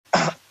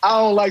I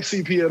don't like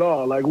CP at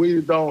all. Like,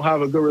 we don't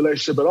have a good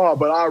relationship at all,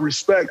 but I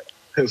respect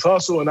his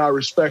hustle and I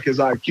respect his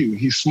IQ.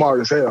 He's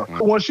smart as hell.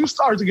 Once you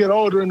start to get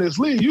older in this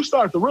league, you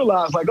start to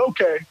realize, like,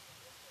 okay,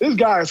 this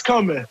guy is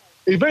coming.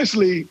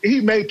 Eventually, he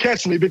may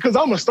catch me because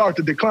I'm going to start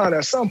to decline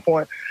at some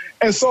point.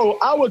 And so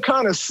I would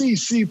kind of see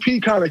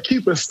CP kind of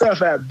keeping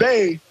Steph at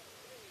bay,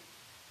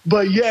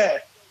 but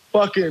yet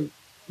fucking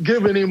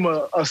giving him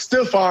a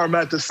stiff arm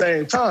at the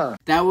same time.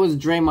 That was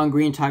Draymond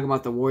Green talking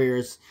about the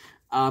Warriors.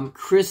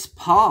 Chris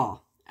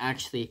Paul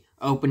actually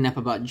opened up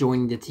about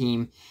joining the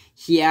team.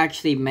 He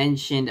actually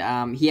mentioned,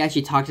 he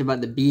actually talked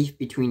about the beef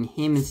between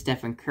him and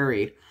Stephen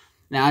Curry.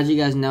 Now, as you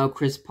guys know,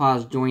 Chris Paul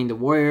is joining the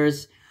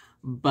Warriors,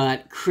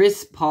 but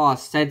Chris Paul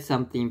said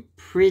something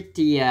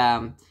pretty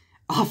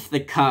off the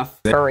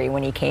cuff. Curry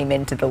when he came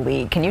into the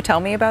league. Can you tell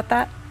me about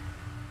that?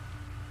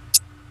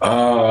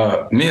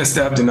 Me and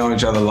Steph have known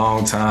each other a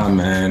long time,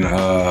 man.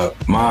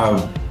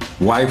 My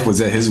wife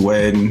was at his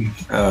wedding.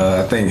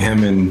 I think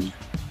him and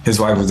his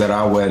wife was at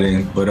our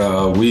wedding,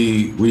 but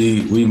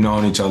we've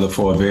known each other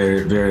for a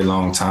very, very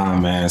long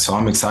time, man. So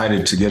I'm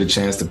excited to get a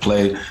chance to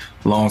play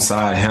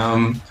alongside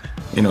him.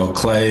 You know,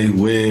 Clay,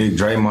 Wig,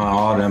 Draymond,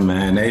 all them,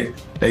 man.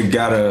 They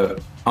got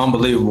a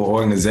unbelievable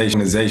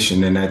organization,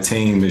 and that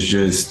team is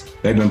just,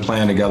 they've been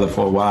playing together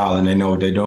for a while and they know what they're doing.